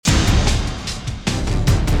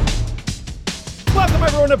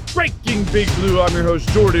on the Breaking Big Blue. I'm your host,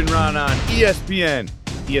 Jordan Ron on ESPN,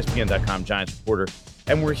 ESPN.com Giants reporter.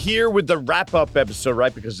 And we're here with the wrap-up episode,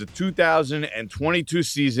 right? Because the 2022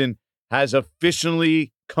 season has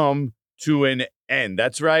officially come to an end.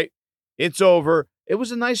 That's right. It's over. It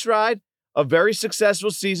was a nice ride, a very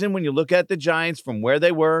successful season when you look at the Giants from where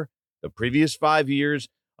they were the previous 5 years,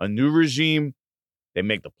 a new regime. They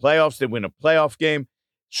make the playoffs. They win a playoff game.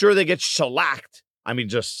 Sure, they get shellacked. I mean,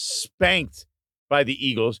 just spanked by the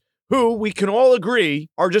Eagles, who we can all agree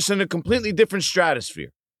are just in a completely different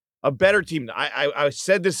stratosphere. A better team. I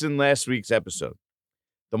said this in last week's episode.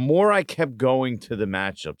 The more I kept going to the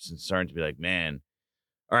matchups and starting to be like, man,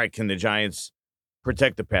 all right, can the Giants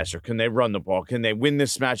protect the passer? Can they run the ball? Can they win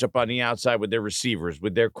this matchup on the outside with their receivers,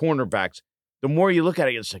 with their cornerbacks? The more you look at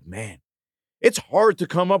it, it's like, man, it's hard to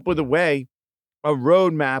come up with a way, a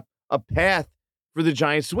roadmap, a path for the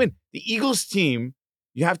Giants to win. The Eagles team,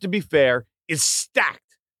 you have to be fair, is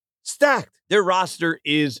stacked. Stacked. Their roster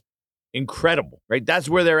is incredible, right? That's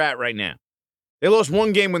where they're at right now. They lost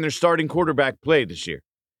one game when their starting quarterback played this year,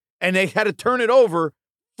 and they had to turn it over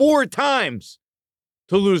 4 times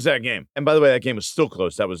to lose that game. And by the way, that game was still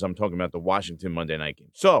close. I'm talking about the Washington Monday night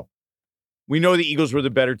game. So we know the Eagles were the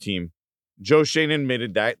better team. Joe Schoen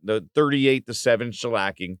admitted that. The 38-7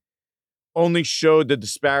 shellacking only showed the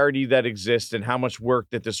disparity that exists and how much work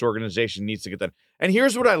that this organization needs to get done. And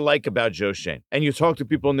here's what I like about Joe Schoen. And you talk to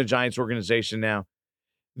people in the Giants organization now.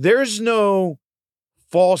 There's no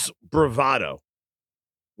false bravado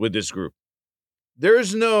with this group.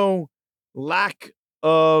 There's no lack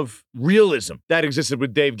of realism that existed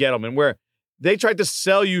with Dave Gettleman, where they tried to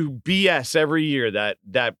sell you BS every year,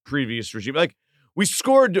 that previous regime. Like, we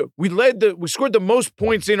scored the most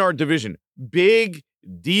points in our division. Big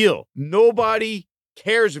deal. Nobody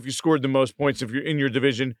cares if you scored the most points if you're in your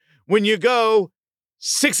division when you go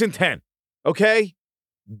 6-10. Okay?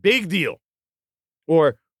 Big deal.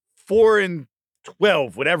 Or 4-12,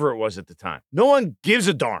 whatever it was at the time. No one gives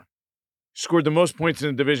a darn. Scored the most points in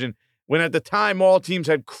the division when at the time all teams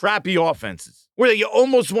had crappy offenses. Where you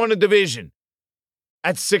almost won a division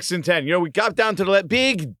at 6-10. You know, we got down to the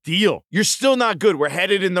big deal. You're still not good. We're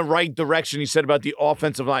headed in the right direction, he said about the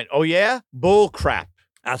offensive line. Oh, yeah? Bull crap.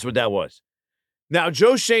 That's what that was. Now,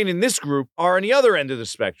 Joe Schoen and this group are on the other end of the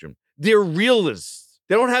spectrum. They're realists.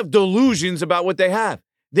 They don't have delusions about what they have.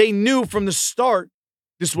 They knew from the start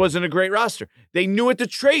this wasn't a great roster. They knew at the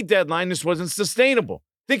trade deadline this wasn't sustainable.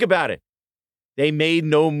 Think about it. They made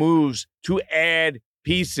no moves to add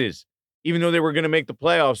pieces, even though they were going to make the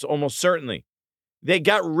playoffs almost certainly. They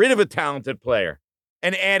got rid of a talented player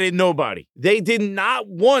and added nobody. They did not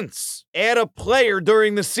once add a player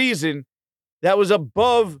during the season that was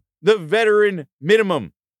above the veteran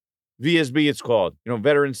minimum. VSB, it's called,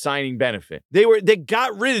 veteran signing benefit. They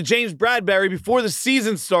got rid of James Bradberry before the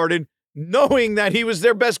season started, knowing that he was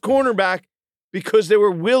their best cornerback, because they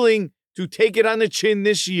were willing to take it on the chin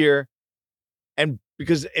this year and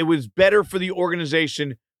because it was better for the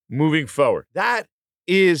organization moving forward. That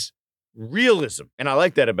is realism. And I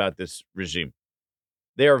like that about this regime.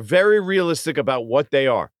 They are very realistic about what they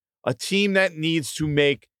are. A team that needs to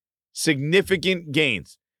make significant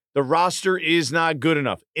gains. The roster is not good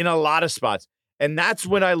enough in a lot of spots. And that's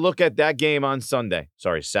when I look at that game on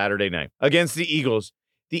Saturday night against the Eagles.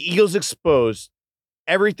 The Eagles exposed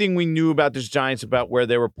everything we knew about this Giants about where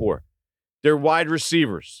they were poor. Their wide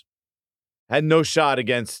receivers had no shot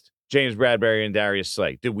against James Bradberry and Darius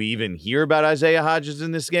Slay. Did we even hear about Isaiah Hodgins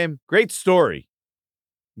in this game? Great story.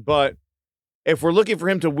 But if we're looking for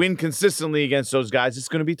him to win consistently against those guys, it's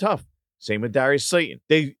going to be tough. Same with Darius Slayton.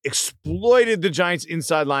 They exploited the Giants'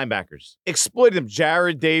 inside linebackers. Exploited them.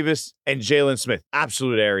 Jared Davis and Jalen Smith.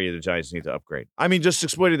 Absolute area the Giants need to upgrade. I mean, just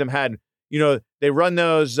exploited them. They run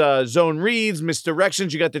those zone reads,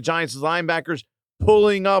 misdirections. You got the Giants' linebackers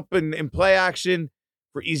pulling up in play action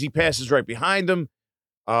for easy passes right behind them.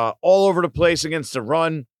 All over the place against the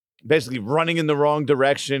run. Basically running in the wrong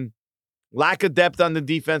direction. Lack of depth on the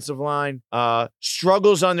defensive line.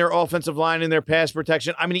 Struggles on their offensive line and their pass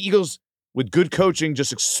protection. I mean, the Eagles, with good coaching,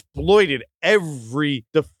 just exploited every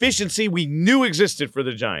deficiency we knew existed for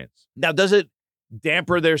the Giants. Now, does it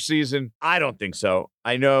damper their season? I don't think so.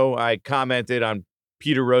 I know I commented on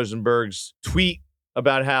Peter Rosenberg's tweet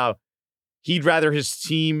about how he'd rather his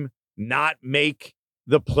team not make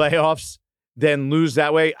the playoffs than lose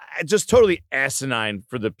that way. Just totally asinine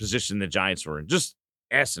for the position the Giants were in. Just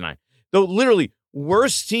asinine. Though literally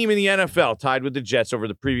worst team in the NFL, tied with the Jets over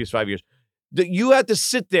the previous 5 years. That you had to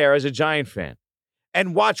sit there as a Giant fan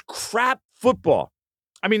and watch crap football.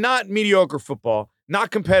 I mean, not mediocre football,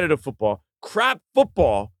 not competitive football, crap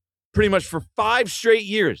football pretty much for 5 straight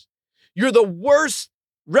years. You're the worst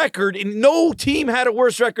record, and no team had a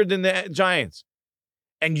worse record than the Giants.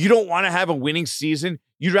 And you don't want to have a winning season.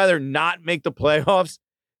 You'd rather not make the playoffs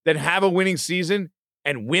than have a winning season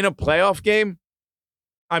and win a playoff game.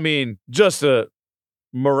 I mean, just a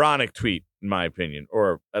moronic tweet, in my opinion,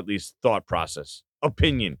 or at least thought process.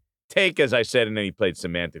 Opinion. Take, as I said, and then he played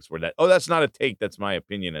semantics where that's not a take. That's my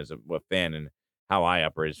opinion as a fan and how I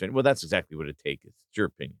operate as a fan. Well, that's exactly what a take is. It's your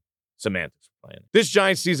opinion. Semantics playing. This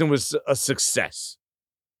Giants season was a success.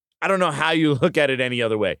 I don't know how you look at it any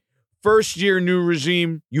other way. First year, new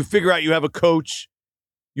regime. You figure out you have a coach.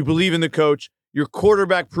 You believe in the coach. Your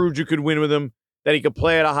quarterback proved you could win with him, that he could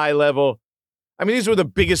play at a high level. I mean, these were the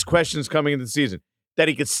biggest questions coming into the season. That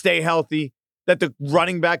he could stay healthy, that the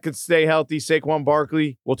running back could stay healthy, Saquon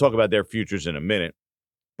Barkley. We'll talk about their futures in a minute.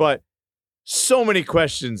 But so many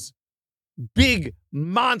questions, big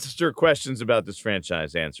monster questions about this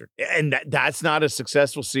franchise answered. And that's not a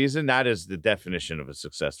successful season. That is the definition of a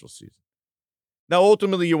successful season. Now,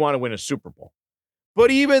 ultimately, you want to win a Super Bowl. But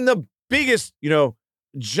even the biggest,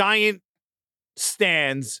 giant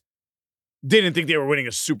stands didn't think they were winning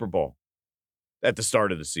a Super Bowl at the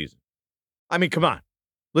start of the season. I mean, come on.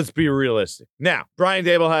 Let's be realistic. Now, Brian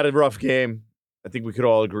Daboll had a rough game. I think we could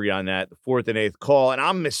all agree on that. The 4th and 8th call, and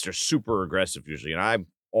I'm Mr. Super aggressive usually, and I'm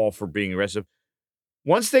all for being aggressive.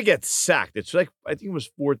 Once they get sacked, it's like, I think it was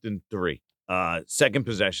 4th and 3. Second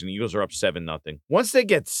possession, the Eagles are up 7-0. Once they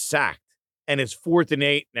get sacked, and it's 4th and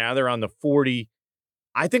 8, now they're on the 40,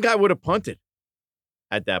 I think I would have punted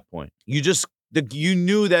at that point. You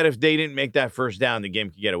knew that if they didn't make that first down, the game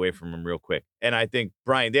could get away from them real quick. And I think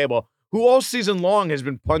Brian Daboll, who all season long has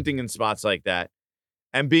been punting in spots like that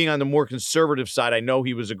and being on the more conservative side, I know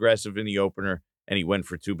he was aggressive in the opener and he went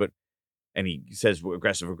for 2, and he says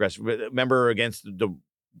aggressive. Remember against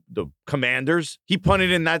the Commanders, he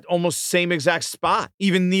punted in that almost same exact spot,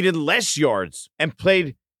 even needed less yards and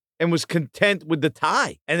played and was content with the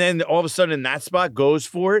tie. And then all of a sudden in that spot goes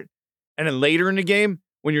for it. And then later in the game,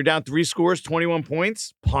 when you're down 3 scores, 21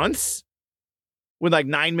 points, punts with like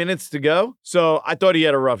 9 minutes to go. So I thought he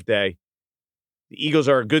had a rough day. The Eagles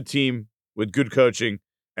are a good team with good coaching.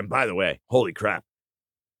 And by the way, holy crap,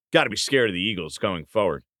 got to be scared of the Eagles going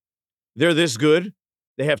forward. They're this good.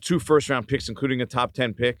 They have 2 first-round picks, including a top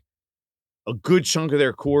 10 pick. A good chunk of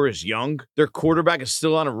their core is young. Their quarterback is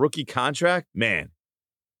still on a rookie contract. Man,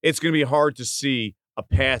 it's going to be hard to see a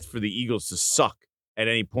path for the Eagles to suck at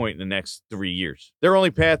any point in the next 3 years. Their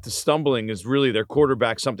only path to stumbling is really their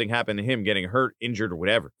quarterback, something happened to him, getting hurt, injured, or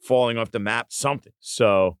whatever, falling off the map, something.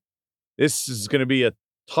 So this is going to be a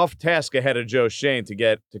tough task ahead of Joe Schoen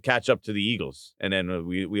to catch up to the Eagles. And then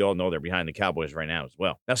we all know they're behind the Cowboys right now as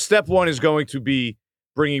well. Now, step 1 is going to be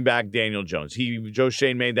bringing back Daniel Jones. Joe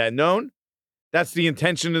Schoen made that known. That's the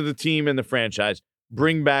intention of the team and the franchise.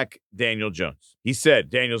 Bring back Daniel Jones. He said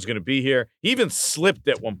Daniel's going to be here. He even slipped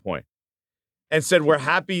at one point and said, we're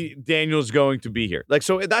happy Daniel's going to be here.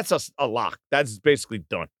 So that's a lock. That's basically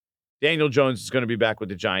done. Daniel Jones is going to be back with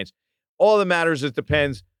the Giants. All that matters, it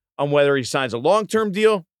depends on whether he signs a long-term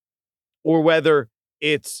deal or whether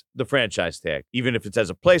it's the franchise tag, even if it's as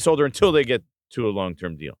a placeholder until they get to a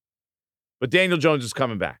long-term deal. But Daniel Jones is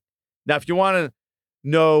coming back. Now, if you want to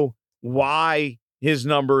know why his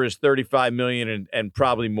number is $35 million and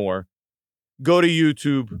probably more, go to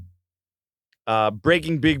YouTube,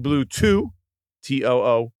 Breaking Big Blue 2,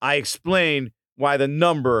 TOO. I explain why the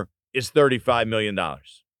number is $35 million.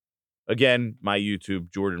 Again, my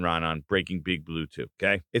YouTube, Jordan Raanan, Breaking Big Blue 2.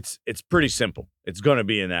 Okay, it's pretty simple. It's going to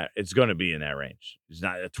be in that range. It's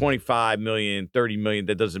not a 25 million, 30 million.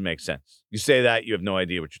 That doesn't make sense. You say that, you have no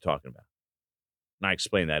idea what you're talking about. And I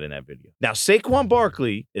explained that in that video. Now, Saquon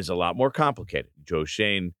Barkley is a lot more complicated. Joe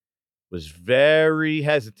Schoen was very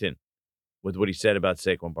hesitant with what he said about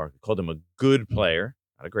Saquon Barkley. Called him a good player,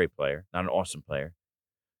 not a great player, not an awesome player.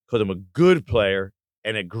 Called him a good player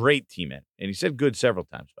and a great teammate. And he said good several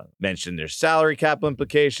times, by the way. Mentioned there's salary cap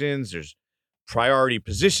implications, there's priority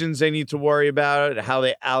positions they need to worry about, how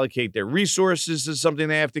they allocate their resources is something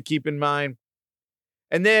they have to keep in mind.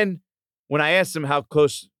 And then when I asked him how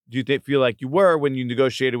close do you feel like you were when you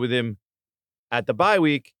negotiated with him at the bye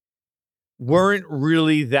week, weren't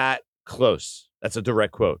really that close. That's a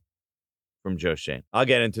direct quote from Joe Schoen. I'll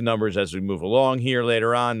get into numbers as we move along here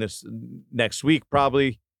later on this next week,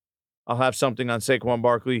 probably. I'll have something on Saquon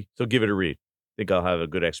Barkley, so give it a read. I think I'll have a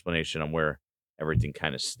good explanation on where everything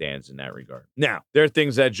kind of stands in that regard. Now, there are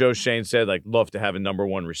things that Joe Schoen said, like love to have a number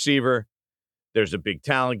 1 receiver. There's a big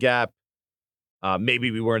talent gap.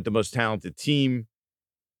 Maybe we weren't the most talented team.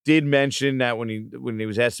 Did mention that when he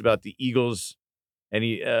was asked about the Eagles and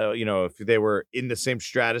he, if they were in the same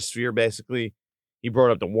stratosphere, basically, He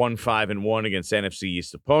brought up the 1-5-1 against NFC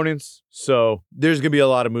East opponents. So there's going to be a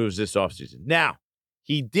lot of moves this offseason. Now,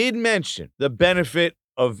 he did mention the benefit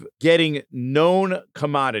of getting known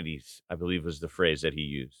commodities, I believe was the phrase that he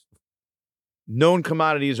used. Known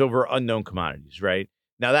commodities over unknown commodities, right?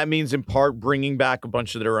 Now, that means in part bringing back a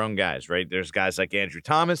bunch of their own guys, right? There's guys like Andrew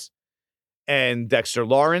Thomas and Dexter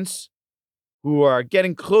Lawrence who are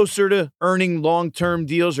getting closer to earning long-term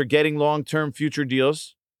deals or getting long-term future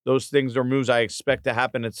deals. Those things are moves I expect to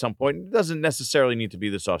happen at some point. It doesn't necessarily need to be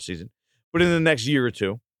this offseason, but in the next year or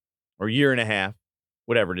two or year and a half,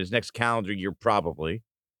 whatever it is, next calendar year probably.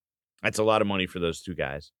 That's a lot of money for those two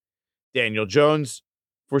guys. Daniel Jones,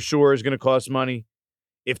 for sure, is going to cost money.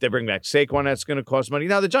 If they bring back Saquon, that's going to cost money.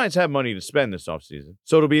 Now, the Giants have money to spend this offseason,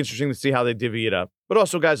 so it'll be interesting to see how they divvy it up. But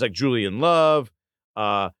also guys like Julian Love,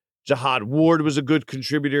 Jihad Ward was a good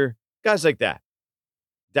contributor. Guys like that.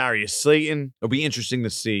 Darius Slayton. It'll be interesting to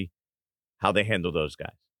see how they handle those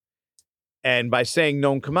guys. And by saying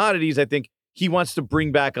known commodities, I think he wants to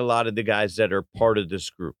bring back a lot of the guys that are part of this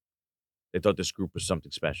group. They thought this group was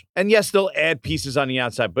something special. And yes, they'll add pieces on the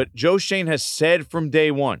outside, but Joe Schoen has said from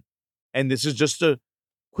day one, and this is just a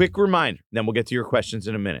quick reminder, then we'll get to your questions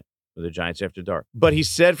in a minute for the Giants After Dark. But he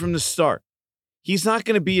said from the start, he's not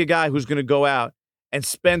going to be a guy who's going to go out and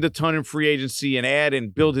spend a ton in free agency and add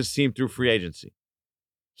and build his team through free agency.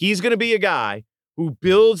 He's going to be a guy who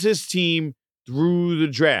builds his team through the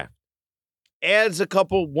draft, adds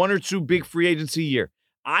one or two big free agency a year.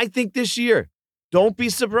 I think this year, don't be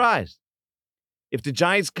surprised if the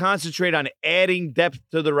Giants concentrate on adding depth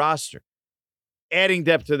to the roster, adding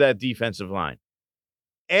depth to that defensive line,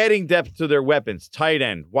 adding depth to their weapons, tight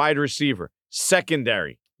end, wide receiver,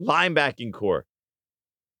 secondary, linebacking core.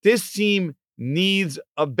 This team needs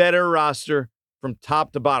a better roster from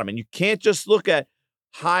top to bottom. And you can't just look at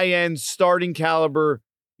high-end starting caliber,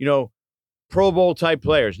 Pro Bowl type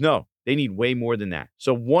players. No, they need way more than that.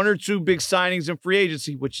 So one or two big signings in free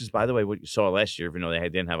agency, which is, by the way, what you saw last year, even though they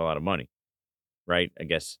didn't have a lot of money, right? I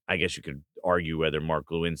guess you could argue whether Mark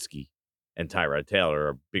Lewinsky and Tyrod Taylor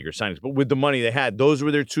are bigger signings. But with the money they had, those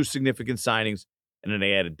were their two significant signings, and then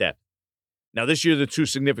they added depth. Now, this year, the two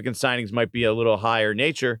significant signings might be a little higher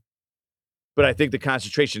nature, but I think the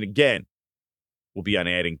concentration, again, will be on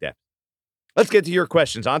adding depth. Let's get to your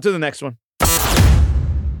questions. On to the next one.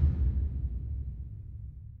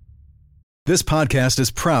 This podcast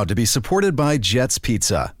is proud to be supported by Jets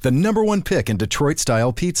Pizza, the #1 pick in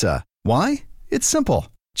Detroit-style pizza. Why? It's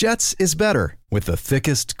simple. Jets is better. With the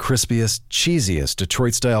thickest, crispiest, cheesiest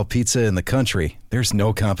Detroit-style pizza in the country, there's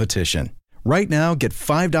no competition. Right now, get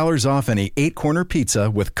 $5 off any 8-corner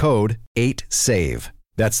pizza with code 8SAVE.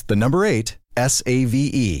 That's the number 8,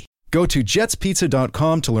 SAVE. Go to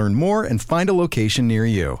jetspizza.com to learn more and find a location near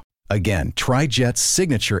you. Again, try Jet's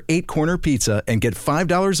signature 8-corner pizza and get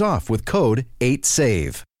 $5 off with code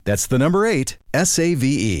 8SAVE. That's the number 8,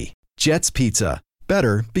 SAVE. Jet's Pizza.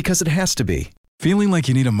 Better because it has to be. Feeling like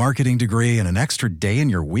you need a marketing degree and an extra day in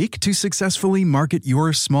your week to successfully market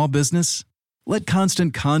your small business? Let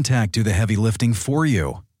Constant Contact do the heavy lifting for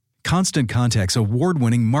you. Constant Contact's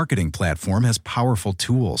award-winning marketing platform has powerful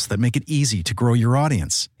tools that make it easy to grow your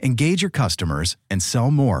audience, engage your customers, and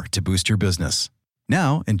sell more to boost your business.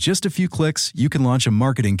 Now, in just a few clicks, you can launch a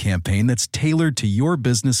marketing campaign that's tailored to your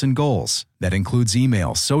business and goals. That includes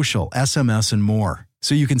email, social, SMS, and more.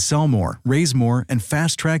 So you can sell more, raise more, and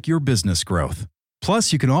fast-track your business growth.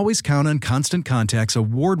 Plus, you can always count on Constant Contact's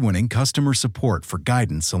award-winning customer support for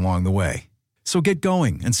guidance along the way. So get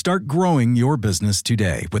going and start growing your business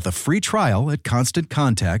today with a free trial at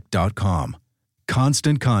ConstantContact.com.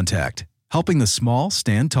 Constant Contact, helping the small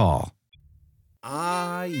stand tall.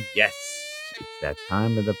 Ah, yes. It's that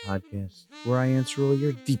time of the podcast where I answer all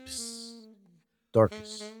your deepest,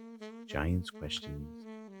 darkest Giants questions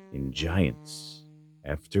in Giants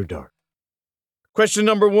After Dark. Question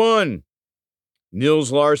number 1.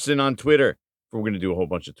 Nils Larson on Twitter. We're going to do a whole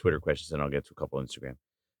bunch of Twitter questions, and I'll get to a couple on Instagram.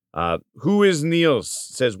 Who is Niels?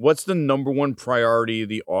 Says, what's the number 1 priority of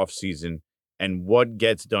the offseason and what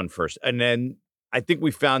gets done first? And then I think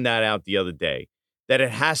we found that out the other day, that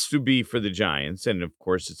it has to be for the Giants. And of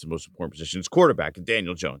course, it's the most important position. It's quarterback and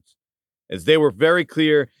Daniel Jones. As they were very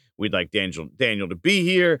clear, we'd like Daniel to be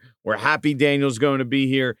here. We're happy Daniel's going to be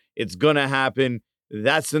here. It's going to happen.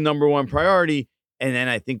 That's the number 1 priority. And then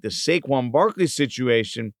I think the Saquon Barkley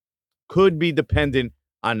situation could be dependent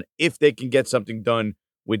on if they can get something done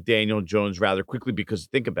with Daniel Jones rather quickly, because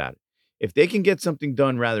think about it. If they can get something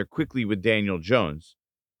done rather quickly with Daniel Jones,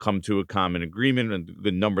 come to a common agreement and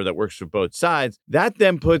the number that works for both sides, that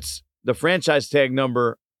then puts the franchise tag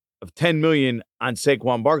number of $10 million on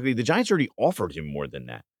Saquon Barkley. The Giants already offered him more than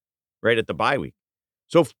that, right, at the bye week.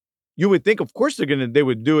 So you would think, of course, they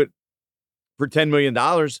would do it for $10 million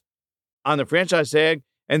on the franchise tag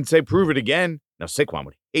and say, prove it again. Now, Saquon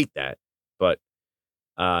would hate that, but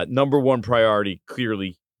number one priority,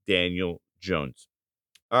 clearly, Daniel Jones.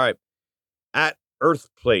 All right. At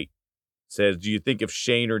Earthplate says, do you think if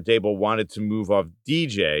Shane or Dable wanted to move off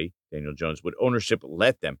DJ, Daniel Jones, would ownership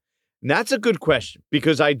let them? And that's a good question,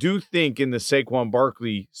 because I do think in the Saquon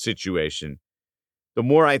Barkley situation, the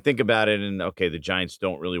more I think about it, and okay, the Giants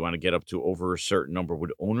don't really want to get up to over a certain number,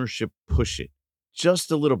 would ownership push it just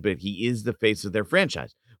a little bit? He is the face of their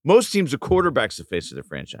franchise. Most teams, the quarterback's the face of their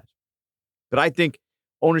franchise. But I think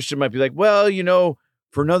ownership might be like, well,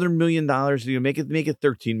 for another $1 million, make it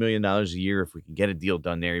 $13 million a year if we can get a deal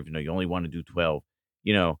done there, even though you only want to do 12.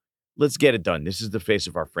 Let's get it done. This is the face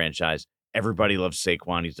of our franchise. Everybody loves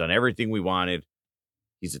Saquon. He's done everything we wanted.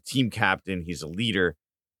 He's a team captain. He's a leader.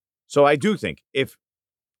 So I do think if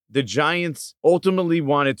the Giants ultimately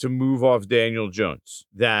wanted to move off Daniel Jones,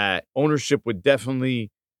 that ownership would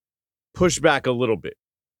definitely push back a little bit.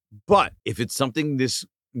 But if it's something this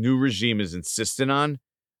new regime is insistent on,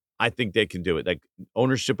 I think they can do it. Like,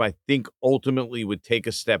 ownership, I think, ultimately would take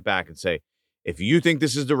a step back and say, if you think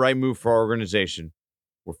this is the right move for our organization,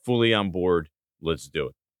 we're fully on board. Let's do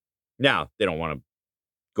it. Now, they don't want to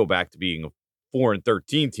go back to being a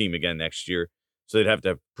 4-13 team again next year, so they'd have to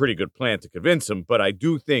have a pretty good plan to convince them. But I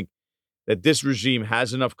do think that this regime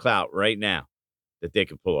has enough clout right now that they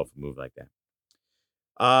can pull off a move like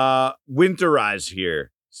that. Winterize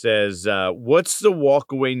here says, what's the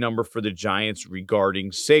walkaway number for the Giants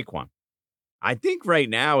regarding Saquon? I think right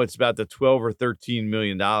now it's about the $12 or $13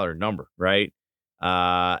 million number, right?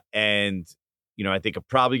 And I think I'll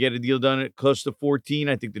probably get a deal done at close to 14.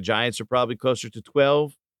 I think the Giants are probably closer to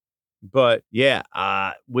 12. But yeah,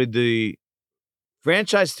 with the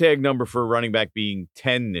franchise tag number for a running back being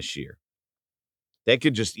 10 this year, they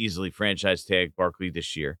could just easily franchise tag Barkley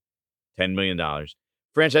this year, $10 million.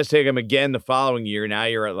 Franchise tag him again the following year. Now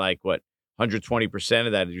you're at 120%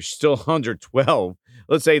 of that. You're still 112.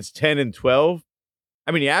 Let's say it's 10 and 12.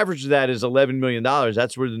 I mean, the average of that is $11 million.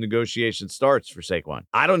 That's where the negotiation starts for Saquon.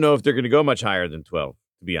 I don't know if they're going to go much higher than 12,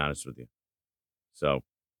 to be honest with you. So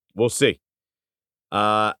we'll see.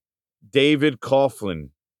 David Coughlin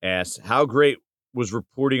asks, how great was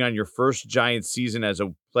reporting on your first Giants season as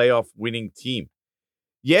a playoff winning team?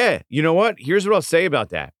 Yeah, you know what? Here's what I'll say about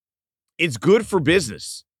that. It's good for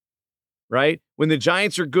business, right? When the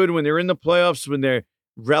Giants are good, when they're in the playoffs, when they're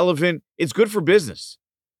relevant, it's good for business.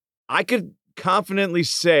 I could confidently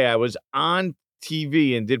say I was on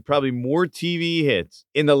TV and did probably more TV hits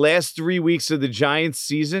in the last 3 weeks of the Giants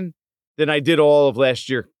season than I did all of last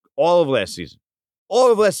year, all of last season,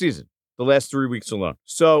 the last 3 weeks alone.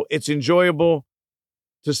 So it's enjoyable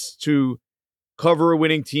to cover a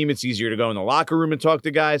winning team. It's easier to go in the locker room and talk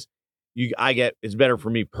to guys. It's better for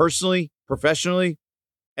me personally, professionally,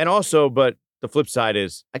 and also, but the flip side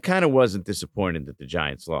is I kind of wasn't disappointed that the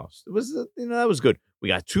Giants lost. It was, that was good. We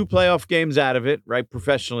got 2 playoff games out of it, right?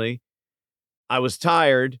 Professionally. I was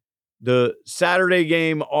tired. The Saturday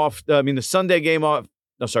game off, the Sunday game off.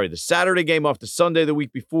 No, sorry, the Saturday game off the Sunday the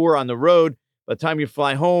week before on the road. By the time you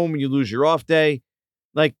fly home and you lose your off day,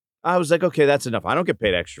 I was like, okay, that's enough. I don't get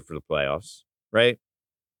paid extra for the playoffs, right?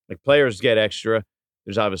 Players get extra.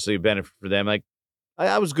 There's obviously a benefit for them.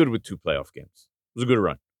 I was good with 2 playoff games. It was a good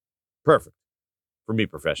run. Perfect for me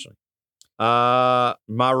professionally.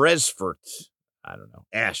 Maresfort, I don't know.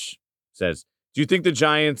 Ash says, do you think the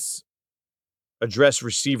Giants address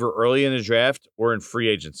receiver early in the draft or in free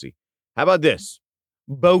agency? How about this?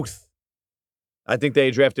 Both. I think they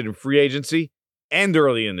drafted in free agency and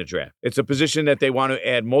early in the draft. It's a position that they want to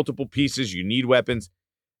add multiple pieces. You need weapons.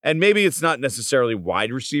 And maybe it's not necessarily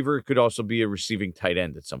wide receiver. It could also be a receiving tight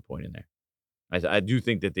end at some point in there. I do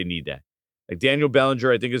think that they need that. Daniel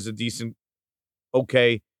Bellinger, I think, is a decent,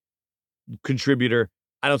 okay contributor.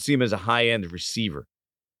 I don't see him as a high-end receiver.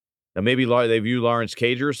 Now, maybe they view Lawrence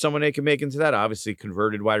Cager as someone they can make into that. Obviously,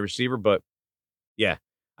 converted wide receiver. But, yeah,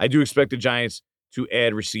 I do expect the Giants to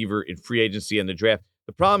add receiver in free agency and the draft.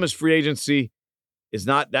 The problem is free agency is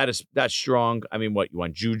not that strong. I mean, what, you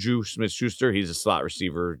want Juju Smith-Schuster? He's a slot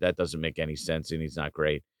receiver. That doesn't make any sense, and he's not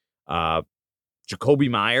great. Jacoby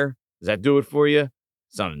Meyer, does that do it for you?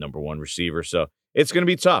 It's not a number 1 receiver, so it's going to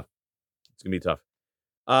be tough.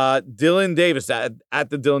 Dylan Davis, at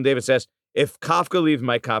the Dylan Davis asks, if Kafka leaves,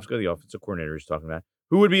 Mike Kafka, the offensive coordinator he's talking about,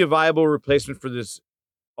 who would be a viable replacement for this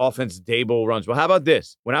offense Dable runs? Well, how about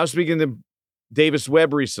this? When I was speaking to Davis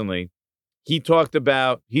Webb recently, he thought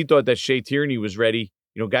that Shea Tierney was ready.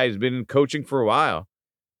 Guy who's been in coaching for a while,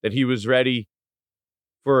 that he was ready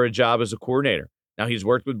for a job as a coordinator. Now, he's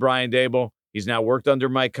worked with Brian Dable. He's now worked under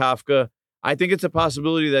Mike Kafka. I think it's a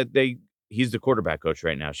possibility that he's the quarterback coach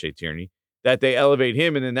right now, Shea Tierney, that they elevate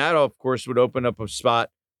him. And then that, of course, would open up a spot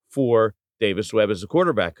for Davis Webb as a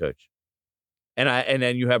quarterback coach. And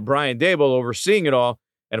then you have Brian Daboll overseeing it all.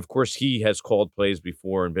 And, of course, he has called plays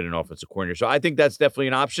before and been an offensive coordinator. So I think that's definitely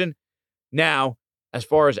an option. Now, as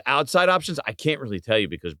far as outside options, I can't really tell you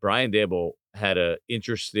because Brian Daboll had an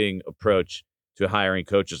interesting approach to hiring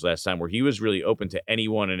coaches last time where he was really open to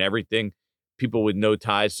anyone and everything, people with no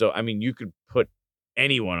ties. So, I mean, you could put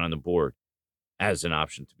anyone on the board as an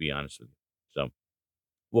option, to be honest with you. So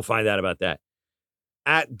we'll find out about that.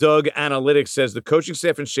 At Doug Analytics says the coaching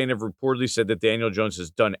staff and Shane have reportedly said that Daniel Jones has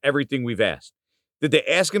done everything we've asked. Did they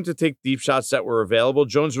ask him to take deep shots that were available?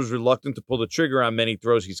 Jones was reluctant to pull the trigger on many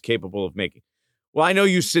throws he's capable of making. Well, I know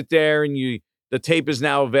you sit there and the tape is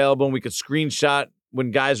now available and we could screenshot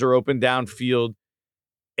when guys are open downfield.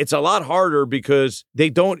 It's a lot harder because he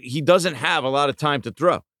doesn't have a lot of time to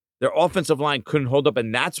throw. Their offensive line couldn't hold up,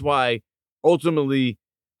 and that's why ultimately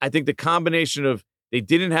I think the combination of they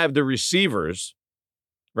didn't have the receivers,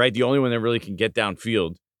 right? The only one that really can get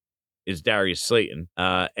downfield is Darius Slayton,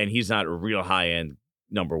 and he's not a real high-end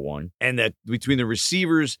number one. And that between the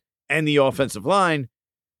receivers and the offensive line,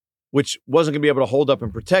 which wasn't going to be able to hold up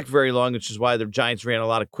and protect very long, which is why the Giants ran a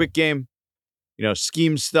lot of quick game,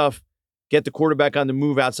 scheme stuff, get the quarterback on the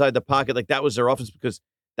move outside the pocket. Like that was their offense because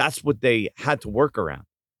that's what they had to work around.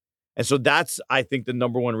 And so that's, I think, the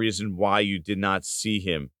number one reason why you did not see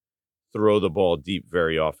him throw the ball deep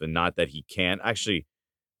very often. Not that he can't. Actually,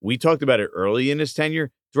 we talked about it early in his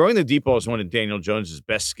tenure. Throwing the deep ball is one of Daniel Jones'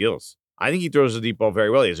 best skills. I think he throws the deep ball very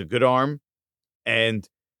well. He has a good arm, and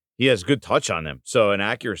he has good touch on them, and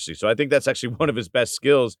accuracy. So I think that's actually one of his best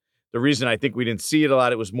skills. The reason I think we didn't see it a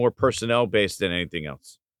lot, it was more personnel-based than anything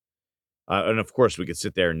else. And, of course, we could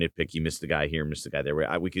sit there and nitpick. You missed the guy here, missed the guy there.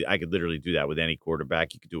 I could literally do that with any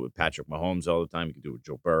quarterback. You could do it with Patrick Mahomes all the time. You could do it with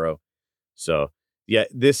Joe Burrow. So, yeah,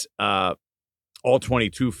 this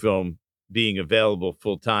All-22 film being available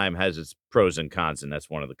full-time has its pros and cons, and that's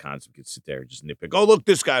one of the cons. We could sit there and just nitpick. Oh, look,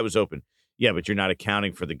 this guy was open. Yeah, but you're not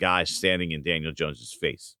accounting for the guy standing in Daniel Jones'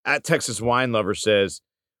 face. At Texas Wine Lover says,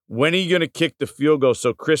 when are you going to kick the field goal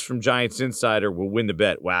so Chris from Giants Insider will win the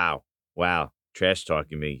bet? Wow. Trash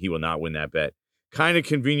talking me. He will not win that bet. Kind of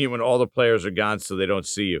convenient when all the players are gone so they don't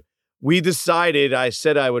see you. We decided, I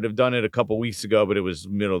said I would have done it a couple weeks ago, but it was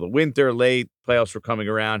middle of the winter, late. Playoffs were coming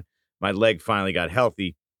around. My leg finally got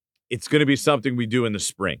healthy. It's going to be something we do in the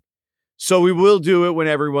spring. So we will do it when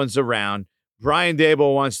everyone's around. Brian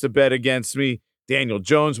Daboll wants to bet against me. Daniel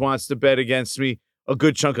Jones wants to bet against me. A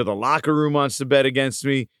good chunk of the locker room wants to bet against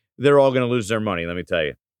me. They're all going to lose their money, let me tell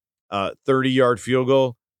you. 30-yard field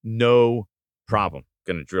goal, no problem.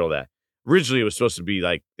 Going to drill that. Originally, it was supposed to be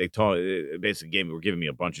like basically were giving me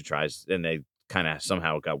a bunch of tries, and they kind of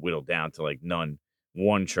somehow got whittled down to like none,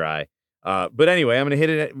 one try. But anyway, I'm going to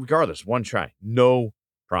hit it regardless. One try, no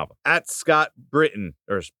problem. At Scott Britton,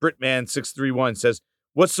 or Britman631 says,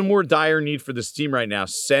 what's the more dire need for this team right now?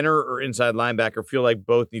 Center or inside linebacker? Feel like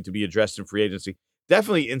both need to be addressed in free agency.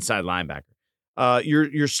 Definitely inside linebacker.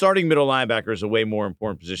 Your starting middle linebacker is a way more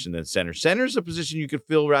important position than center. Center is a position you could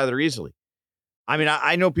fill rather easily. I mean,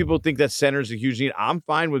 I know people think that center is a huge need. I'm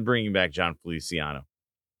fine with bringing back John Feliciano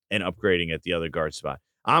and upgrading at the other guard spot.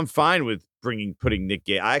 I'm fine with putting Nick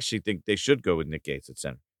Gates. I actually think they should go with Nick Gates at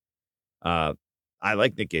center. I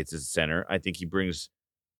like Nick Gates as a center. I think he brings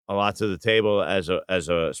a lot to the table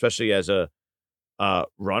especially as a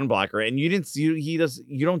run blocker. And you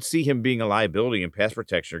don't see him being a liability in pass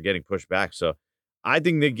protection or getting pushed back. So I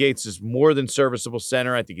think Nick Gates is more than serviceable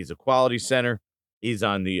center. I think he's a quality center. He's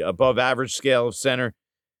on the above average scale of center,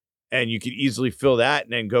 and you could easily fill that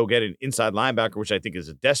and then go get an inside linebacker, which I think is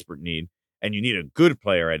a desperate need. And you need a good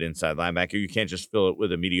player at inside linebacker. You can't just fill it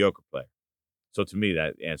with a mediocre player. So to me,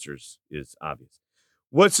 that answer is obvious.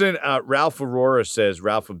 What's in Ralph Aurora says,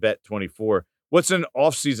 Ralph of Bet24, what's an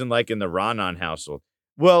offseason like in the Ronan household?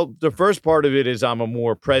 Well, the first part of it is I'm a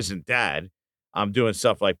more present dad. I'm doing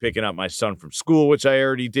stuff like picking up my son from school, which I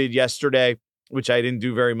already did yesterday, which I didn't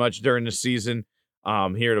do very much during the season.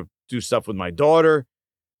 I'm here to do stuff with my daughter.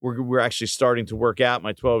 We're actually starting to work out.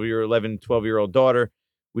 My 12-year-old daughter.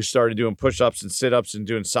 We started doing push-ups and sit-ups and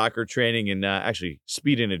doing soccer training and actually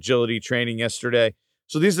speed and agility training yesterday.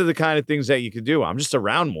 So these are the kind of things that you could do. I'm just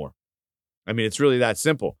around more. I mean, it's really that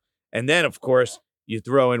simple. And then, of course, you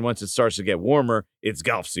throw in, once it starts to get warmer, it's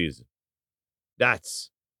golf season.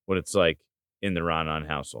 That's what it's like in the Ronan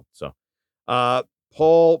household. So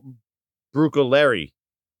Paul Brucaleri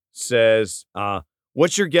says,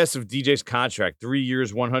 what's your guess of DJ's contract? 3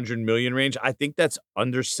 years, $100 million range? I think that's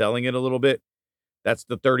underselling it a little bit. That's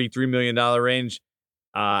the $33 million range.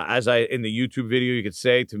 As in the YouTube video, you could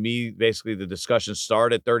say to me, basically the discussion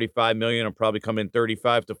started at 35 million. I'll probably come in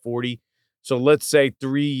 35 to 40. So let's say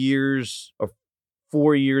 3 years or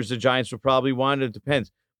 4 years, the Giants would probably want. It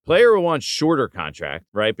depends. Player will want shorter contract,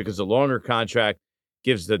 right? Because the longer contract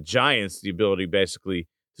gives the Giants the ability basically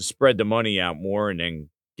to spread the money out more and then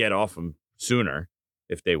get off them sooner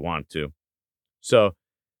if they want to. So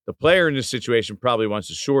the player in this situation probably wants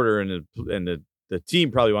a shorter, and the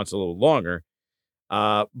team probably wants a little longer.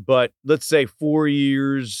 But let's say 4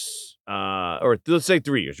 years, or let's say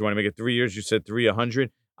 3 years. You want to make it 3 years? You said 300.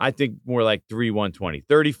 I think more like 120.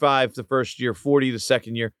 35 the first year, 40 the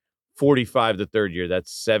second year, 45 the third year.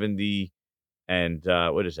 That's 70. And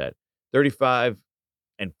what is that? 35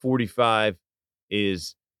 and 45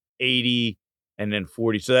 is 80, and then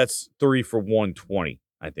 40. So that's 3 for 120,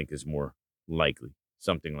 I think is more likely.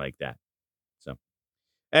 Something like that. So,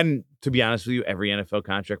 and to be honest with you, every NFL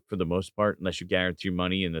contract for the most part, unless you guarantee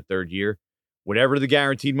money in the third year, whatever the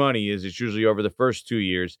guaranteed money is, it's usually over the first 2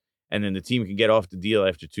 years, and then the team can get off the deal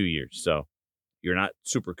after 2 years. So you're not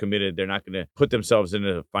super committed. They're not going to put themselves in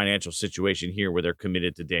a financial situation here where they're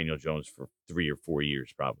committed to Daniel Jones for 3 or 4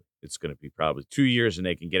 years, probably. It's going to be probably 2 years, and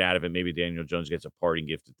they can get out of it. Maybe Daniel Jones gets a parting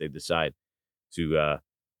gift if they decide to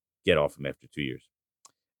get off him after 2 years.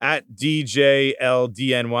 At DJLDNY,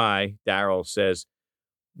 Daryl says,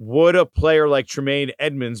 would a player like Tremaine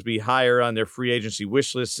Edmonds be higher on their free agency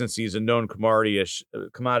wish list since he's a known commodity as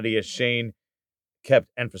Shane kept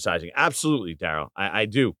emphasizing? Absolutely, Daryl. I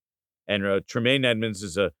do. And Tremaine Edmonds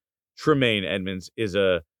is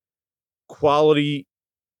a quality,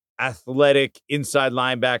 athletic inside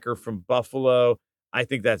linebacker from Buffalo. I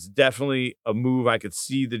think that's definitely a move I could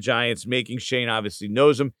see the Giants making. Shane obviously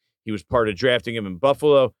knows him. He was part of drafting him in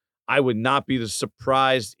Buffalo. I would not be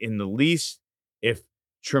surprised in the least if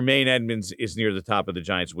Tremaine Edmonds is near the top of the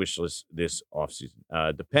Giants' wish list this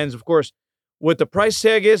offseason. Depends, of course, what the price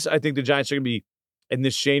tag is. I think the Giants are going to be, in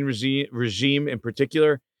this Shane regime in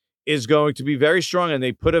particular, is going to be very strong, and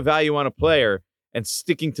they put a value on a player and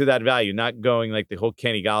sticking to that value, not going like the whole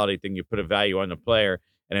Kenny Golladay thing. You put a value on the player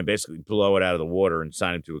and then basically blow it out of the water and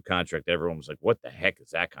sign him to a contract. Everyone was like, what the heck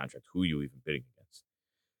is that contract? Who are you even bidding against?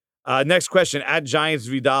 Next question. At Giants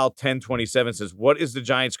Vidal 1027 says, what is the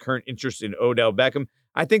Giants' current interest in Odell Beckham?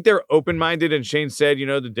 I think they're open-minded, and Shane said,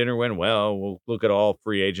 the dinner went well. We'll look at all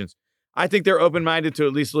free agents. I think they're open-minded to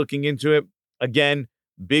at least looking into it. Again,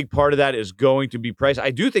 big part of that is going to be price.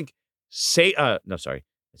 I do think Saquon.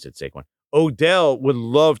 Odell would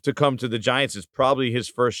love to come to the Giants. It's probably his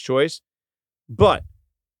first choice. But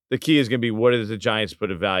the key is going to be, what does the Giants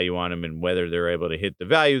put a value on him and whether they're able to hit the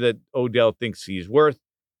value that Odell thinks he's worth.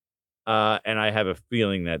 And I have a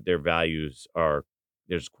feeling that their values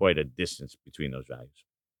there's quite a distance between those values.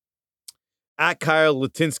 At Kyle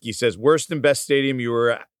Latinsky says, worst and best stadium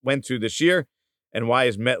you went to this year, and why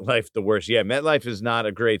is MetLife the worst? Yeah, MetLife is not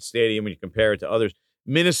a great stadium when you compare it to others.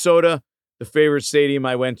 Minnesota, the favorite stadium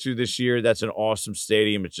I went to this year. That's an awesome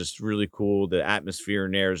stadium. It's just really cool. The atmosphere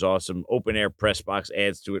in there is awesome. Open air press box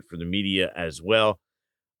adds to it for the media as well.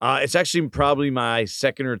 It's actually probably my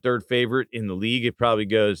second or third favorite in the league. It probably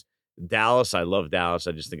goes Dallas. I love Dallas.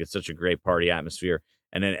 I just think it's such a great party atmosphere.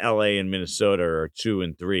 And then LA and Minnesota are 2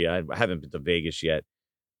 and 3. I haven't been to Vegas yet.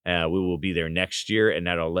 We will be there next year, and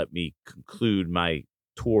that'll let me conclude my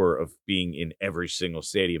tour of being in every single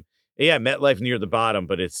stadium. Yeah, MetLife near the bottom,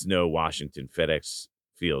 but it's no Washington. FedEx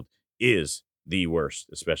Field is the worst,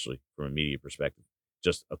 especially from a media perspective.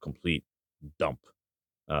 Just a complete dump.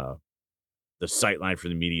 The sightline for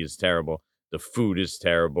the media is terrible. The food is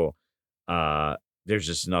terrible. There's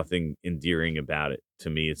just nothing endearing about it. To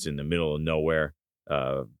me, it's in the middle of nowhere.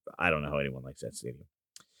 I don't know how anyone likes that stadium.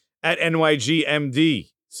 At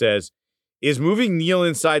NYGMD says, is moving Neal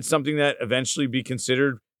inside something that eventually be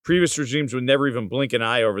considered? Previous regimes would never even blink an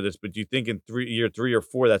eye over this, but do you think in year 3 or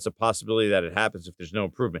 4, that's a possibility that it happens if there's no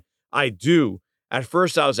improvement? I do. At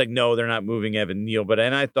first, I was like, no, they're not moving Evan Neal. But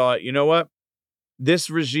then I thought, you know what? This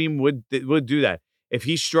regime would do that. If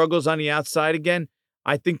he struggles on the outside again,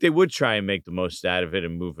 I think they would try and make the most out of it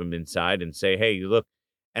and move him inside and say, hey, look.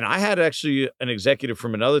 And I had actually an executive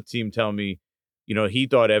from another team tell me, he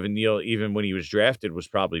thought Evan Neal, even when he was drafted, was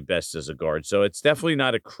probably best as a guard. So it's definitely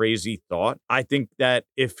not a crazy thought. I think that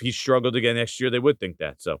if he struggled again next year, they would think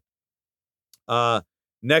that. So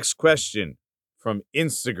next question from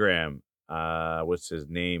Instagram. What's his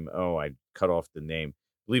name? Oh, I cut off the name.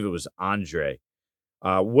 I believe it was Andre.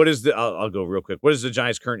 What is I'll go real quick. What is the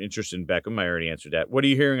Giants' current interest in Beckham? I already answered that. What are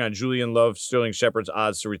you hearing on Julian Love, Sterling Shepard's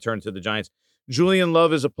odds to return to the Giants? Julian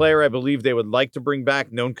Love is a player I believe they would like to bring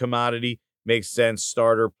back. Known commodity. Makes sense.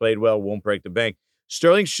 Starter. Played well. Won't break the bank.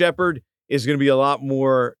 Sterling Shepard is going to be a lot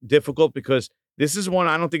more difficult because this is one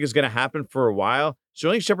I don't think is going to happen for a while.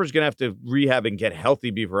 Sterling Shepard's going to have to rehab and get healthy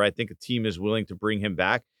before I think a team is willing to bring him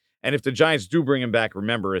back. And if the Giants do bring him back,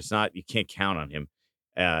 remember, you can't count on him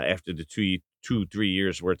after the 3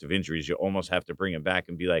 years worth of injuries. You almost have to bring him back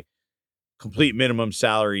and be like complete minimum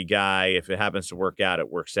salary guy. If it happens to work out, it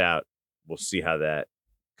works out. We'll see how that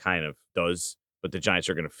kind of does. But the Giants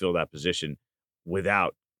are going to fill that position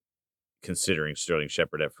without considering Sterling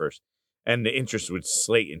Shepard at first. And the interest with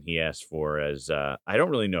Slayton he asked for as I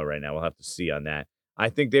don't really know right now. We'll have to see on that. I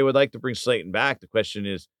think they would like to bring Slayton back. The question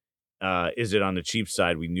is it on the cheap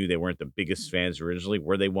side? We knew they weren't the biggest fans originally.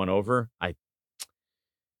 Were they won over?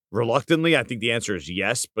 Reluctantly, I think the answer is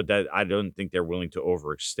yes, but that I don't think they're willing to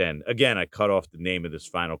overextend. Again, I cut off the name of this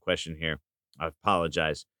final question here. I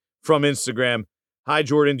apologize. From Instagram, hi,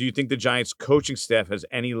 Jordan. Do you think the Giants coaching staff has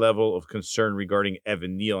any level of concern regarding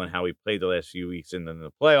Evan Neal and how he played the last few weeks and then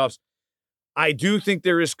the playoffs? I do think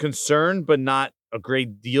there is concern, but not a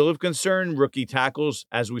great deal of concern. Rookie tackles,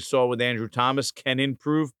 as we saw with Andrew Thomas, can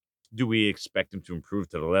improve. Do we expect him to improve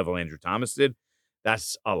to the level Andrew Thomas did?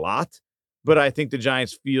 That's a lot. But I think the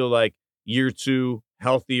Giants feel like year 2,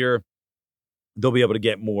 healthier, they'll be able to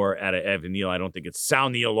get more out of Evan Neal. I don't think it's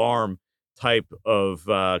sound the alarm type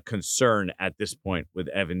of concern at this point with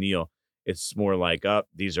Evan Neal. It's more like,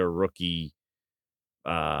 these are rookie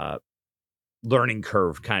learning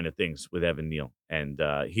curve kind of things with Evan Neal, and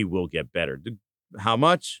he will get better. How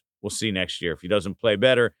much? We'll see next year. If he doesn't play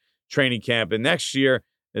better, training camp and next year,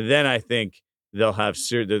 then I think they'll have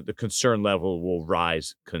the concern level will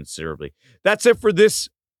rise considerably. That's it for this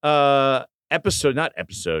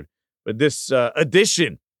this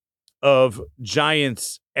edition of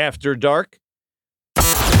Giants After Dark.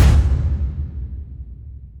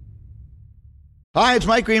 Hi, it's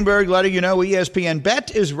Mike Greenberg letting you know ESPN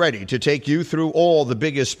Bet is ready to take you through all the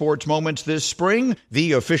biggest sports moments this spring.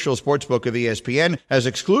 The official sportsbook of ESPN has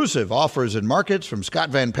exclusive offers and markets from Scott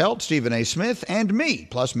Van Pelt, Stephen A. Smith, and me,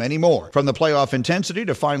 plus many more. From the playoff intensity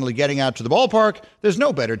to finally getting out to the ballpark, there's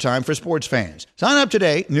no better time for sports fans. Sign up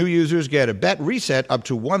today. New users get a bet reset up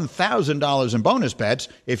to $1,000 in bonus bets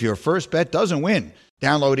if your first bet doesn't win.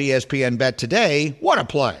 Download ESPN Bet today. What a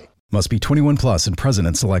play. Must be 21 plus and present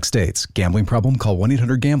in select states. Gambling problem? Call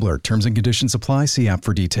 1-800-GAMBLER. Terms and conditions apply. See app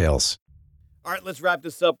for details. All right, let's wrap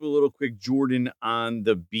this up with a little quick Jordan on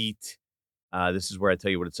the beat. This is where I tell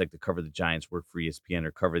you what it's like to cover the Giants, work for ESPN,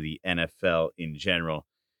 or cover the NFL in general.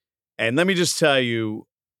 And let me just tell you,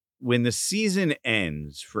 when the season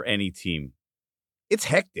ends for any team, it's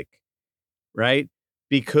hectic, right?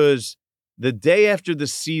 Because the day after the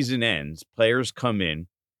season ends, players come in,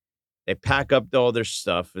 they pack up all their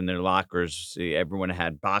stuff in their lockers. See, everyone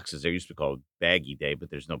had boxes. They used to call it baggy day, but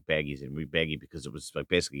there's no baggies anymore. Baggy because it was like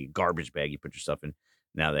basically a garbage bag you put your stuff in.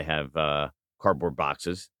 Now they have cardboard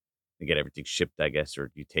boxes. You get everything shipped, I guess,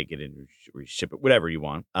 or you take it in or you ship it, whatever you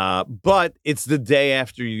want. But it's the day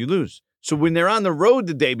after you lose. So when they're on the road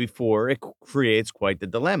the day before, it creates quite the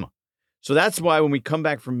dilemma. So that's why when we come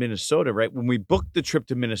back from Minnesota, right, when we book the trip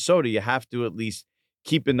to Minnesota, you have to at least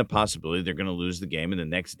keep in the possibility they're going to lose the game, and the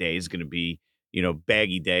next day is going to be,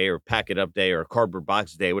 baggy day or pack it up day or cardboard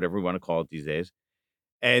box day, whatever we want to call it these days.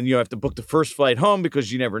 And you have to book the first flight home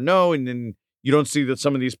because you never know. And then you don't see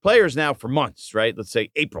some of these players now for months, right? Let's say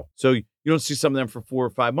April. So you don't see some of them for 4 or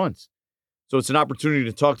 5 months. So it's an opportunity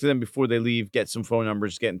to talk to them before they leave, get some phone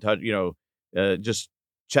numbers, get in touch, just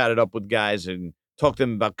chat it up with guys and talk to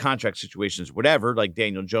them about contract situations, whatever, like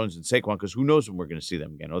Daniel Jones and Saquon, because who knows when we're going to see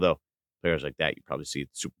them again. Although players like that, you probably see at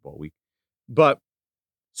the Super Bowl week. But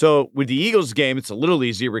so with the Eagles game, it's a little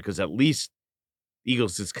easier because at least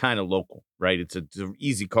Eagles is kind of local, right? It's an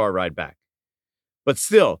easy car ride back. But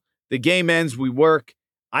still, the game ends, we work.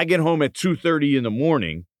 I get home at 2:30 in the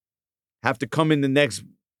morning, have to come in the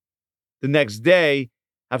next day,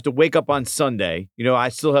 have to wake up on Sunday. I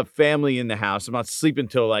still have family in the house. I'm not sleeping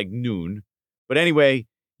till like noon. But anyway,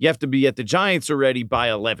 you have to be at the Giants already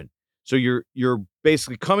by 11. So you're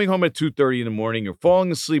basically coming home at 2:30 in the morning. You're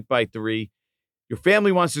falling asleep by 3. Your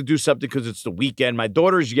family wants to do something because it's the weekend. My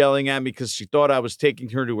daughter's yelling at me because she thought I was taking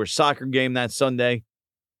her to her soccer game that Sunday.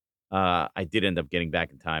 I did end up getting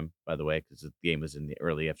back in time, by the way, because the game was in the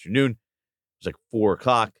early afternoon. It was like 4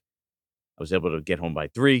 o'clock. I was able to get home by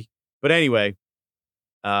 3. But anyway,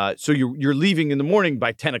 so you're leaving in the morning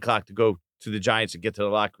by 10 o'clock to go to the Giants and get to the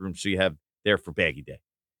locker room so you have there for baggy day.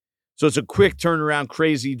 So it's a quick turnaround,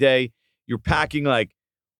 crazy day. You're packing like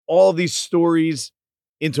all these stories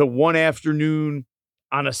into one afternoon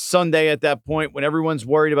on a Sunday at that point when everyone's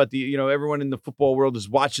worried about everyone in the football world is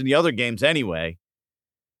watching the other games anyway.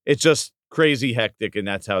 It's just crazy hectic, and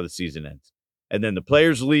that's how the season ends. and then the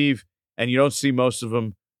players leave, and you don't see most of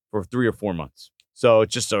them for 3 or 4 months. So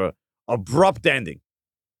it's just a abrupt ending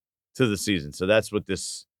to the season. So that's what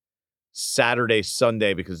this Saturday,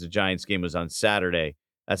 Sunday, because the Giants game was on Saturday,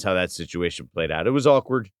 that's how that situation played out. It was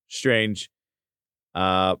awkward, strange,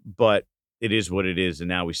 but it is what it is, and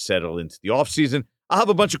now we settle into the offseason. I'll have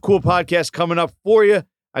a bunch of cool podcasts coming up for you.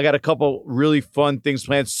 I got a couple really fun things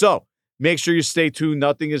planned, so make sure you stay tuned.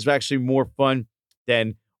 Nothing is actually more fun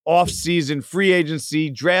than off-season, free agency,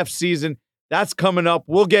 draft season. That's coming up.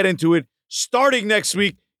 We'll get into it starting next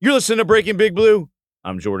week. You're listening to Breaking Big Blue.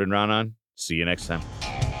 I'm Jordan Raanan. See you next time.